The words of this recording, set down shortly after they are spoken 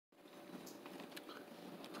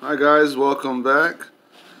Hi guys, welcome back.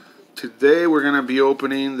 Today we're going to be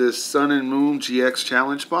opening this Sun and Moon GX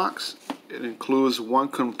Challenge box. It includes one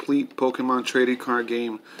complete Pokemon trading card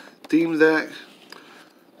game theme deck,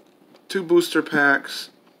 2 booster packs,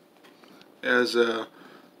 as a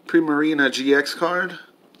Primarina GX card,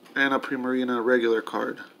 and a Primarina regular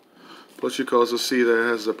card. Plus you can also see that it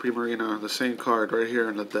has the Primarina, the same card right here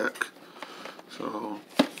in the deck. So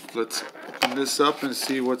let's open this up and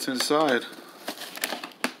see what's inside.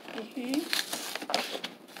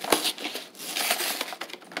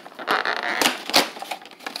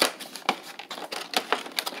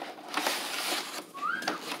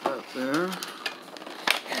 There.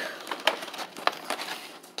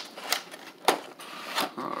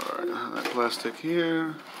 Alright, that plastic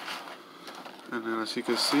here. And then as you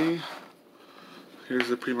can see, here's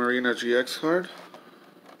the Primarina GX card.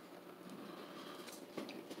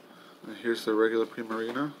 And here's the regular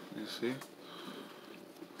Primarina, you see.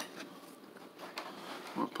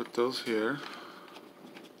 I'm going to put those here.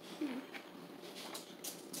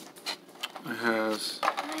 It has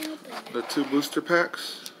the 2 booster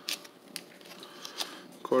packs.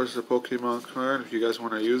 Of course, the Pokemon card, if you guys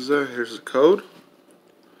want to use that, here's the code.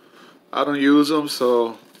 I don't use them,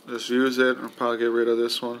 so just use it. I'll probably get rid of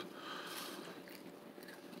this one.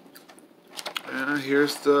 And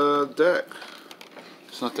here's the deck.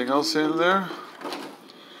 There's nothing else in there.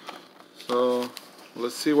 So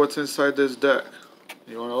let's see what's inside this deck.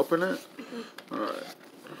 You want to open it? Alright.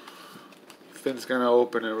 Finn's going to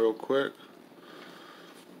open it real quick.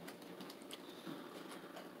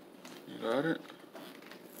 You got it?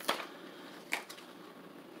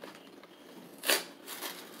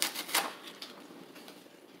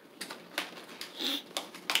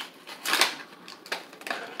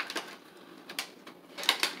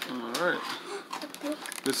 Alright,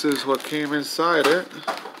 this is what came inside it.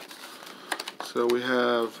 So we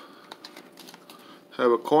have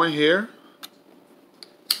a coin here.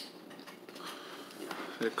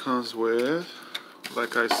 It comes with,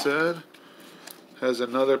 like I said, has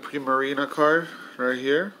another Primarina card right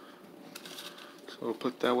here. So we'll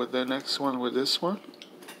put that with the next one with this one.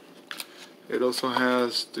 It also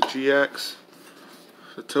has the GX,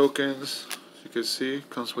 the tokens, as you can see,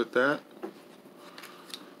 comes with that.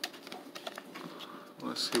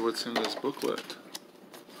 Let's see what's in this booklet.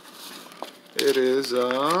 It is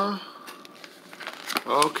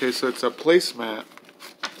okay, so it's a placemat.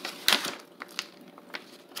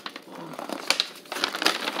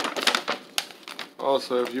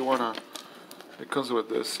 Also, if you wanna, it comes with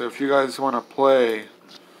this. So if you guys wanna play,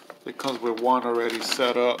 it comes with one already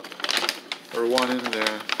set up, or one in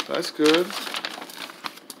there. That's good.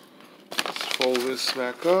 Let's fold this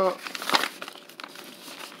back up.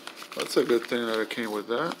 That's a good thing that it came with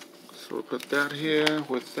that. So we'll put that here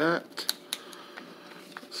with that.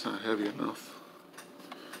 It's not heavy enough.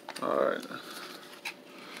 Alright.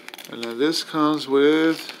 And then this comes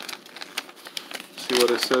with, see what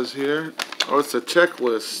it says here? Oh, it's a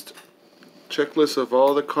checklist. Checklist of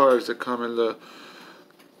all the cards that come in the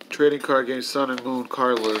trading card game Sun and Moon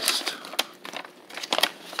card list.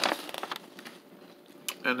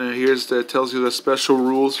 And then here's it tells you the special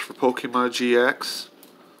rules for Pokemon GX.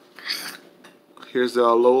 Here's the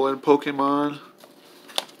Alolan Pokemon.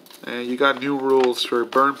 And you got new rules for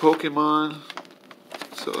Burn Pokemon.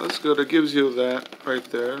 So that's good. It gives you that right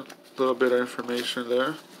there. A little bit of information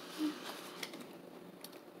there.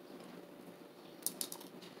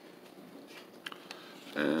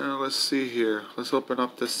 And let's see here. Let's open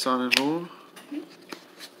up this Sun and Moon.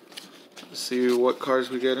 Let's see what cards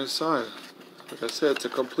we get inside. Like I said, it's a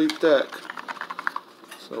complete deck.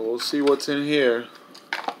 So we'll see what's in here.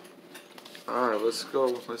 Alright, let's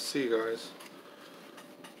go. Let's see, guys.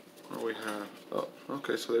 What do we have? Oh,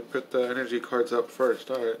 okay, so they put the energy cards up first.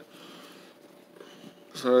 Alright.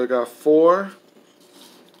 So they got four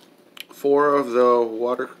of the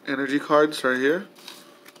water energy cards right here.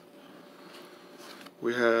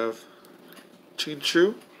 We have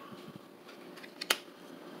Chinchou.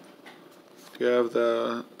 We have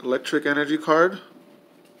the electric energy card.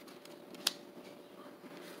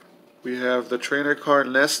 We have the trainer card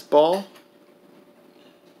Nest Ball.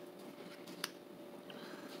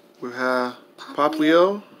 We have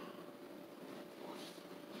Popplio.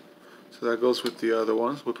 So that goes with the other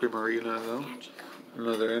ones, with Primarina though.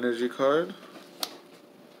 Another energy card.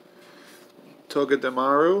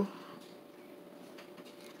 Togedemaru.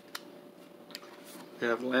 We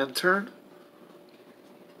have Lantern.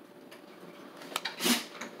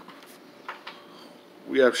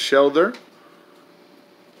 We have Shelder.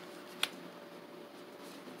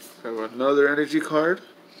 We have another energy card.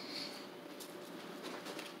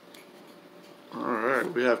 Alright.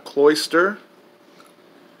 Alright, we have Cloyster.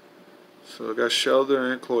 So we got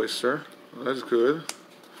Shellder and Cloyster. That's good.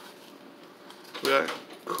 We got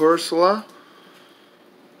Corsola.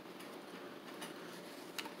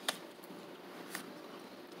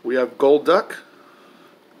 We have Golduck.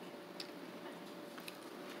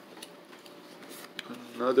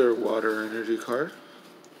 Another water energy card.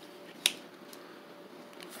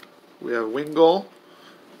 We have Wingull,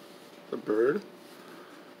 the bird.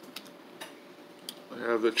 We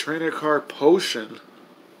have the trainer card Potion.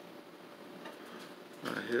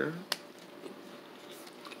 Right here.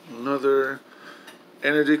 Another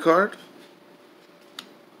energy card.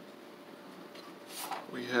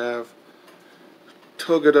 We have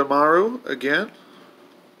Togedemaru again.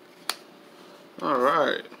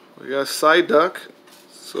 Alright. We got Psyduck.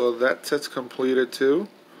 So that set's completed too.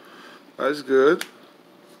 That's good.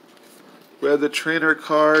 We have the trainer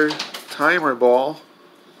card Timer Ball.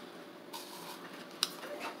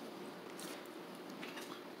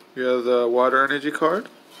 We have the water energy card.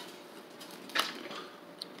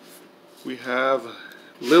 We have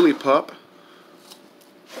Lillipup.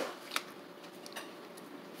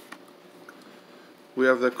 We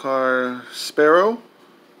have the card Sparrow.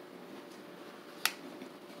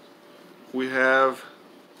 We have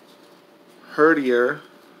Herdier.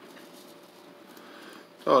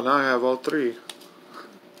 Oh, now I have all three.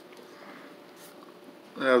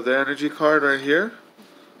 I have the energy card right here.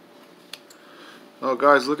 Oh,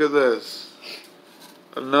 guys, look at this.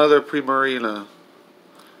 Another Primarina.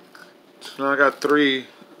 So now I got three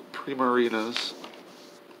Primarinas.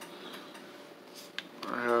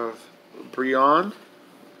 I have Brionne.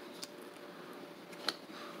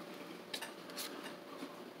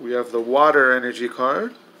 We have the water energy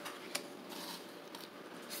card.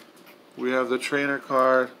 We have the trainer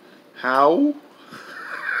card How.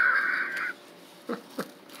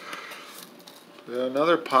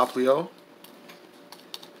 Another Poplio.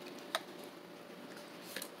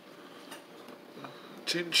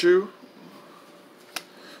 Chinchou.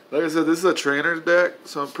 Like I said, this is a trainer's deck,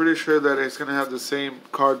 so I'm pretty sure that it's going to have the same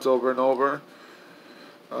cards over and over.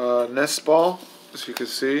 Nest Ball, as you can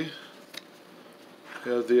see.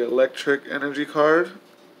 We have the electric energy card.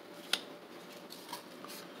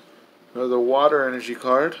 We have the water energy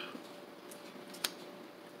card.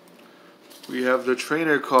 We have the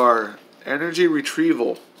trainer card, Energy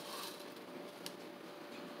Retrieval.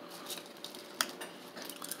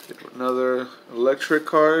 Another electric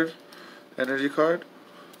card, energy card.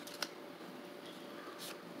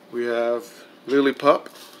 We have Lillipup.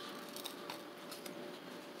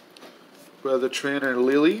 We have the trainer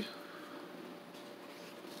Lily.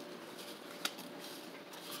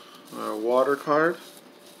 Water card,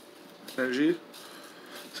 energy.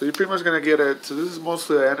 So you're pretty much going to get it. So this is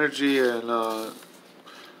mostly an energy and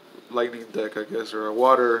lightning deck, I guess, or a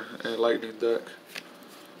water and lightning deck.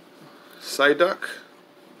 Psyduck.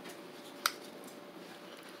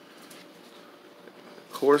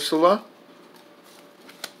 Corsola.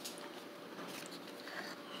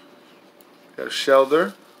 Got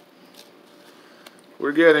Shellder.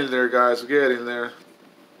 We're getting there, guys. We're getting there.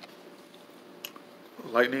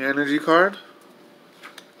 Lightning energy card.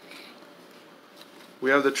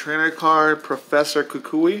 We have the trainer card Professor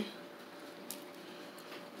Kukui.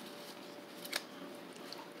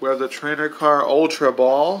 We have the trainer card Ultra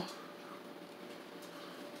Ball.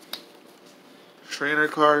 Trainer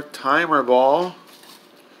card Timer Ball.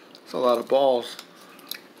 That's a lot of balls.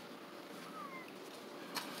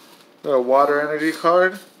 The water energy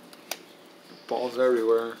card. Balls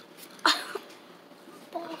everywhere.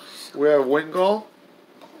 Balls. We have Wingull.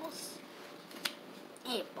 Balls.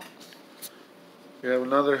 Hey, balls. We have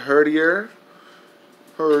another Herdier.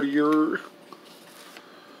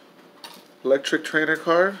 Electric trainer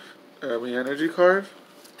card. Energy card.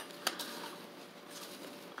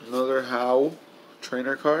 Another How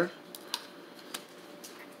trainer card.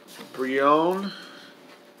 Brionne.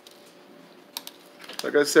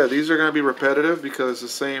 Like I said, these are going to be repetitive because it's the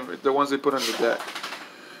same, the ones they put on the deck.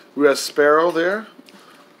 We have Sparrow there.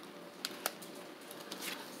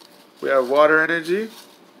 We have water energy.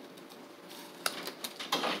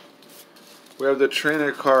 We have the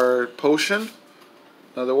trainer card Potion.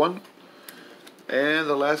 Another one. And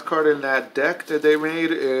the last card in that deck that they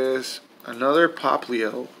made is another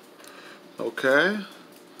Poplio. Okay.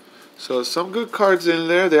 So some good cards in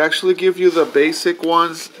there. They actually give you the basic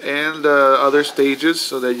ones and the other stages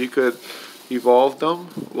so that you could evolve them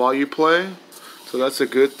while you play. So that's a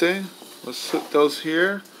good thing. Let's put those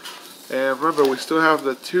here. And remember, we still have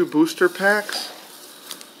the 2 booster packs.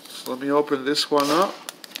 So let me open this one up.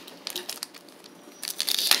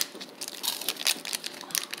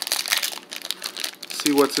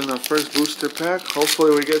 see what's in the first booster pack.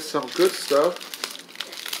 Hopefully we get some good stuff.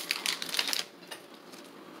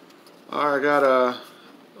 Alright, I got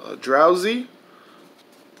a Drowsy,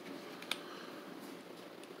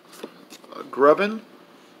 a Grubbin,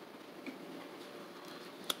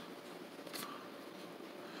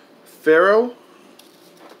 Pharaoh.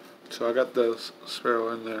 So I got the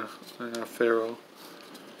Sparrow in there. I got Pharaoh.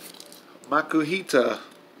 Makuhita.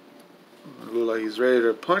 Look like he's ready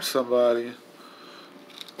to punch somebody.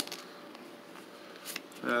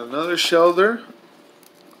 And another Shelder.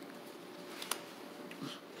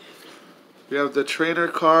 We have the trainer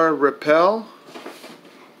car Repel.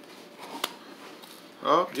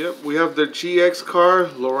 Oh, yep. We have the GX car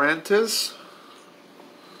Lurantis.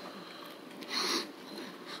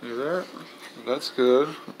 See that? That's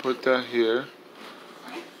good. I'll put that here.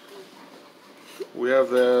 We have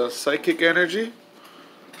the Psychic Energy.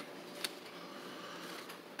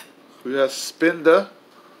 We have Spinda.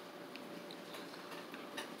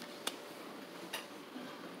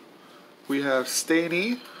 We have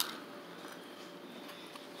Staney.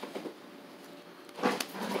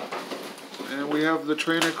 And we have the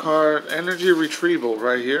trainer card Energy Retrieval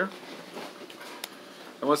right here.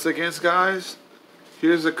 And once again, guys,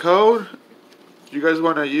 here's the code. If you guys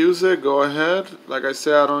want to use it, go ahead. Like I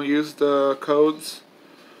said, I don't use the codes.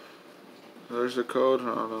 There's the code. I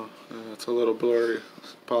don't know. It's a little blurry.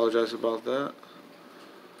 Apologize about that.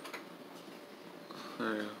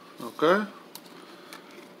 There you go. Okay.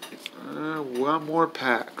 One more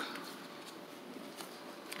pack.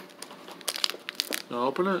 You wanna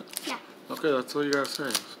open it? Yeah. Okay, that's all you gotta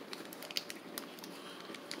say.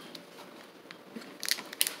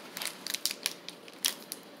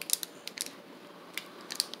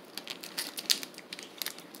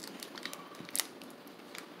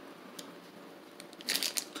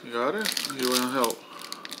 You got it? You want to help?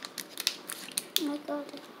 I got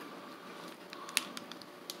it.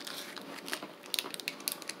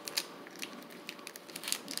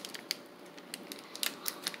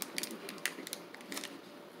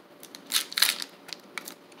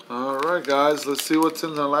 Alright guys, let's see what's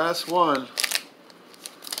in the last one.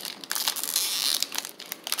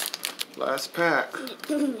 Last pack.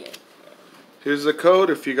 Here's the code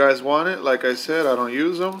if you guys want it. Like I said, I don't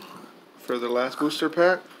use them for the last booster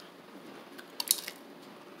pack.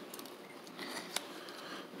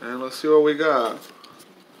 And let's see what we got.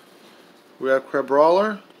 We have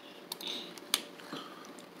Crabrawler.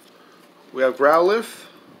 We have Growlithe.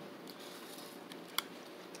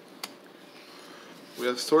 We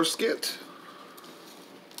have Surskit.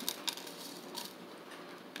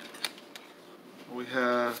 We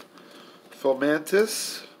have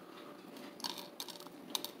Fomantis.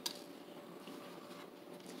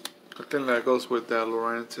 I think that goes with that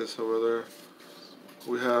Lurantis over there.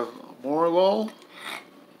 We have Morlul.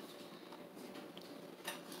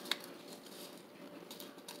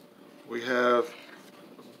 We have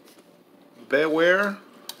Beware.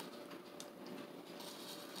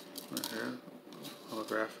 Right here.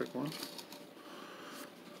 Holographic one.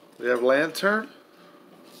 We have Lantern.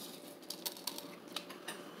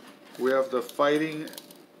 We have the Fighting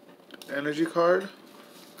Energy card.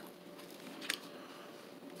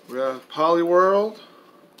 We have Poliwhirl.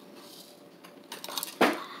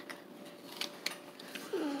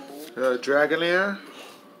 Dragonair.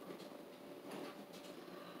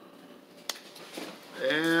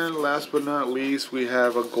 And last but not least, we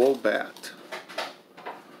have a Golbat.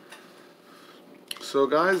 So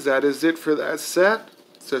guys, that is it for that set.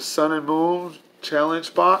 It's a Sun and Moon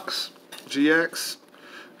Challenge Box GX.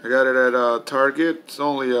 I got it at Target. It's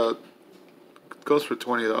only goes for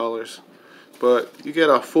 $20. But you get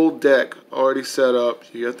a full deck already set up.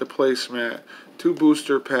 You get the placemat, 2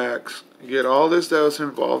 booster packs. You get all this that was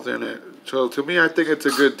involved in it. So to me, I think it's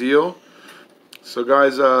a good deal. So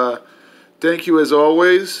guys, thank you as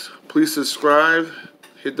always. Please subscribe,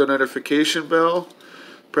 hit the notification bell,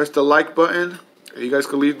 press the like button. You guys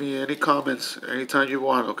can leave me any comments anytime you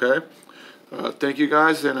want, okay? Thank you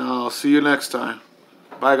guys, and I'll see you next time.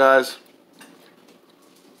 Bye guys.